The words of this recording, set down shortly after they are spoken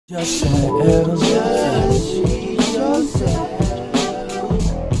Okay,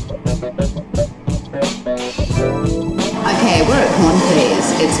 we're at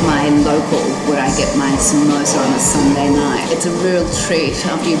Boney's. It's my local where I get my samosa on a Sunday night. It's a real treat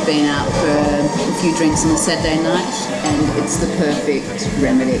after you've been out for a few drinks on a Saturday night, and it's the perfect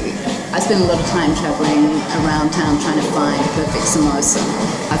remedy. I spend a lot of time travelling around town trying to find a perfect samosa.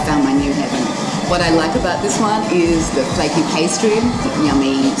 I found my new heaven. What I like about this one is the flaky pastry,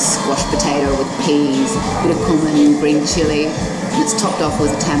 yummy squash potato with peas, a bit of cumin, green chilli, and it's topped off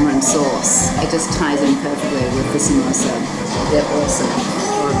with tamarind sauce. It just ties in perfectly with the samosa. They're awesome.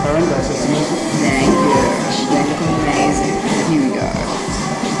 Thank you. They look amazing. Here we go.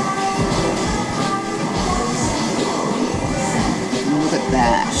 Look at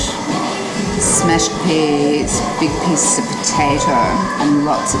that. Smashed peas, big pieces of potato, and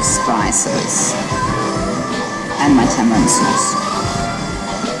lots of spices. And my tamarind sauce.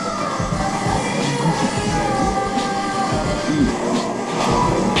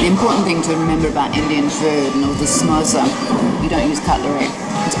 The important thing to remember about Indian food and all the samosa, you don't use cutlery.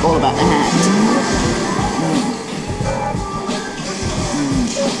 It's all about the hand.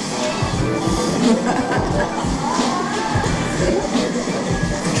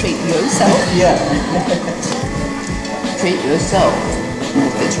 Treat yourself. Yeah. Treat yourself.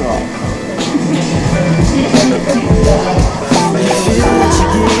 North Fitzroy.